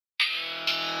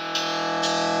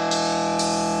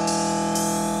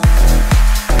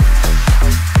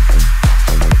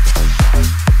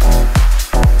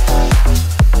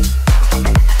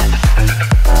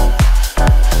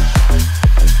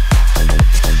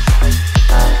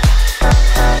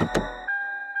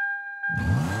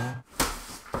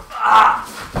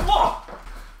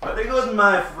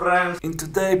my friends! In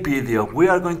today's video we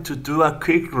are going to do a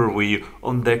quick review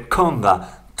on the Conga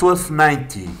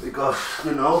 1290 because,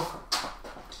 you know,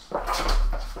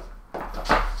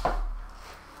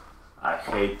 I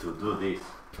hate to do this.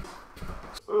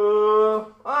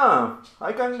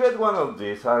 I can get one of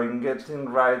these. I'm getting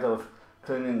rid of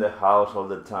cleaning the house all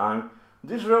the time.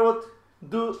 This robot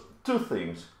do two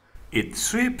things. It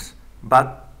sweeps,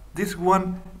 but this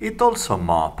one it also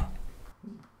mop.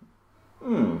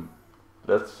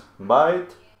 Let's buy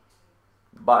it.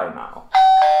 Buy now.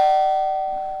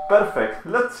 Perfect.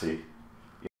 Let's see.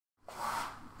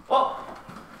 Oh,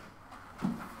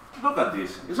 look at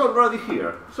this. It's already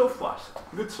here. So fast.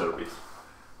 Good service.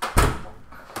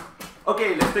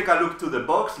 Okay, let's take a look to the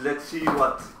box. Let's see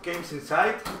what comes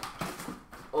inside.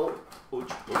 Oh,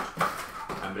 ouch, ouch.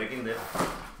 I'm breaking the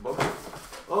box.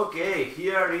 Okay,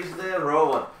 here is the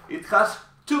robot. It has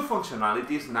two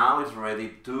functionalities. Now it's ready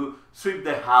to sweep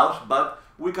the house, but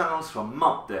we can also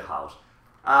mop the house.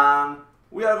 And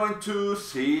we are going to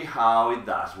see how it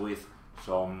does with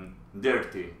some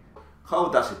dirty. How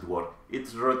does it work?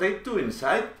 It rotates to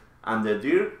inside and the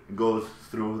dirt goes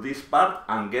through this part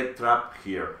and get trapped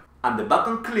here. And the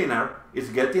vacuum cleaner is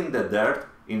getting the dirt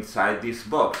inside this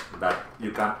box that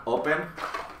you can open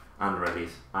and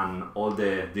release. And all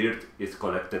the dirt is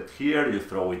collected here. You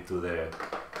throw it through the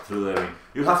bin.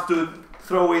 You have to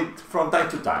throw it from time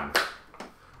to time.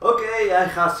 Okay, I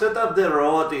have set up the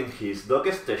robot in his dock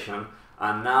station,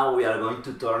 and now we are going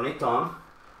to turn it on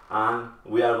and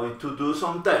we are going to do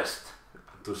some tests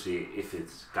to see if it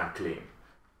can clean.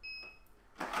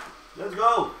 Let's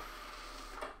go!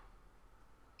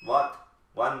 What?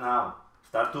 What now?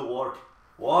 Start to work.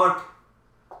 Work!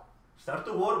 Start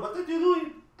to work, what are you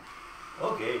doing?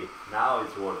 Okay, now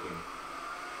it's working.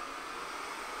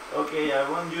 Okay, I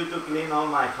want you to clean all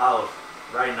my house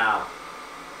right now.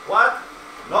 What?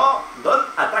 No, don't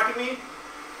attack me.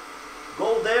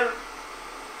 Go there.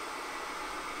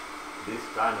 This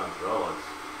kind of robots.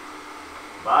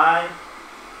 Bye.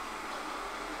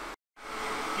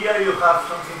 Here you have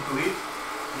something to eat.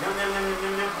 Nom, nom, nom, nom,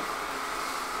 nom, nom.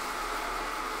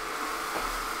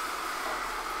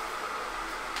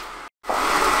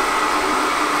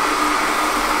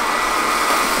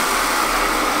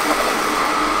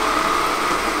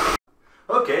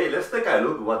 Okay, let's take a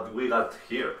look what we got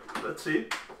here. Let's see.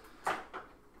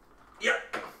 Yeah.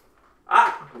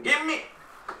 Give me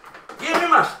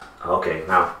much. Okay,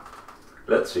 now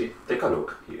let's see. Take a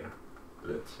look here.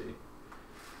 Let's see.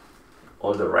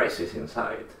 All the rice is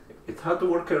inside. It had to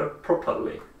work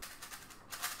properly.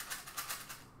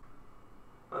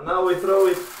 And now we throw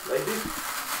it like this.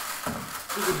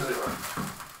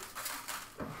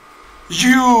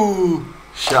 You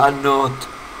shall not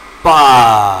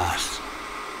pass.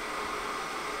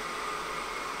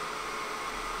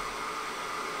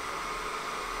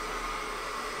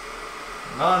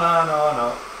 No, no, no,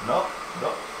 no, no, no.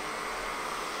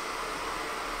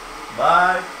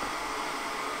 Bye.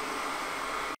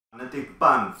 Magnetic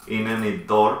pan in any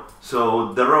door,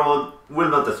 so the robot will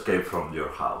not escape from your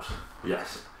house.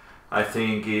 Yes, I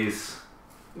think it's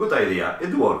good idea.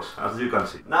 It works, as you can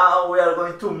see. Now we are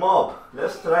going to mop.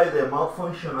 Let's try the mop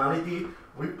functionality.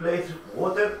 We place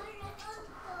water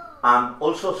and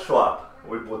also swap.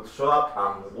 We put swap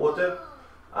and water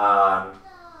and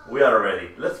we are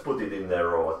ready. Let's put it in the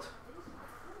robot.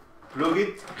 Plug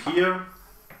it here.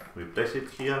 We place it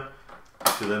here.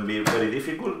 Shouldn't be very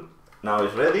difficult. Now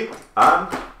it's ready and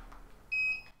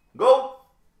go!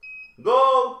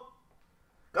 Go!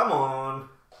 Come on!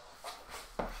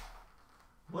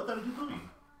 What are you doing?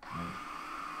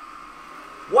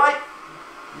 Why?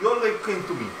 You always came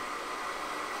to me.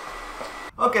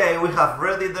 Okay, we have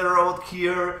ready the robot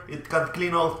here. It can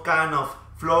clean all kind of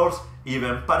floors,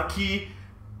 even parque.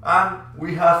 And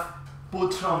we have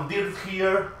put some dirt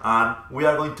here and we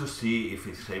are going to see if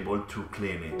it's able to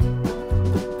clean it.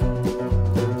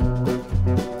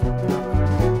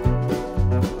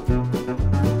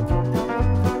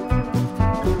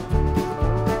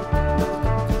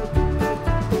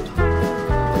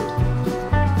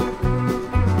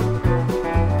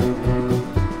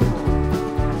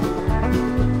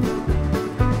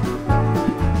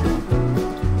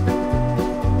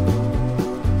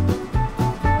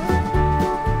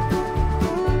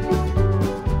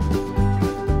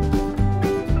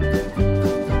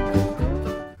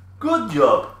 Good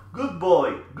job, good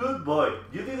boy,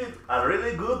 you did it a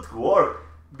really good work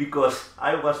because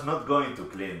I was not going to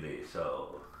clean this,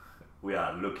 so we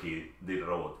are lucky the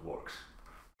robot works.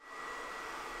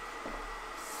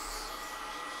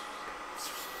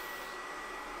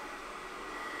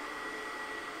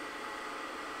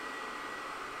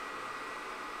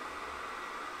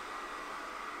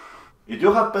 If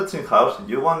you have pets in house,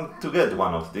 you want to get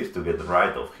one of these to get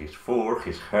rid of his fur,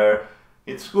 his hair.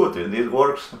 It's good, and it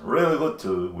works really good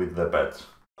too with the pets.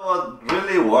 Oh, it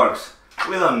really works.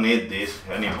 We don't need this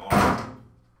anymore.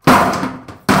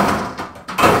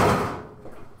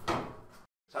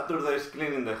 Saturday's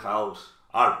cleaning the house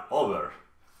are over.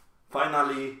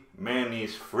 Finally, men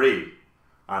is free.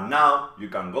 And now you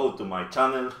can go to my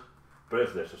channel,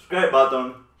 press the subscribe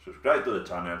button, subscribe to the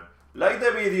channel, like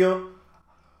the video.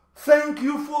 Thank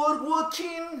you for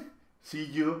watching. See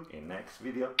you in next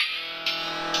video.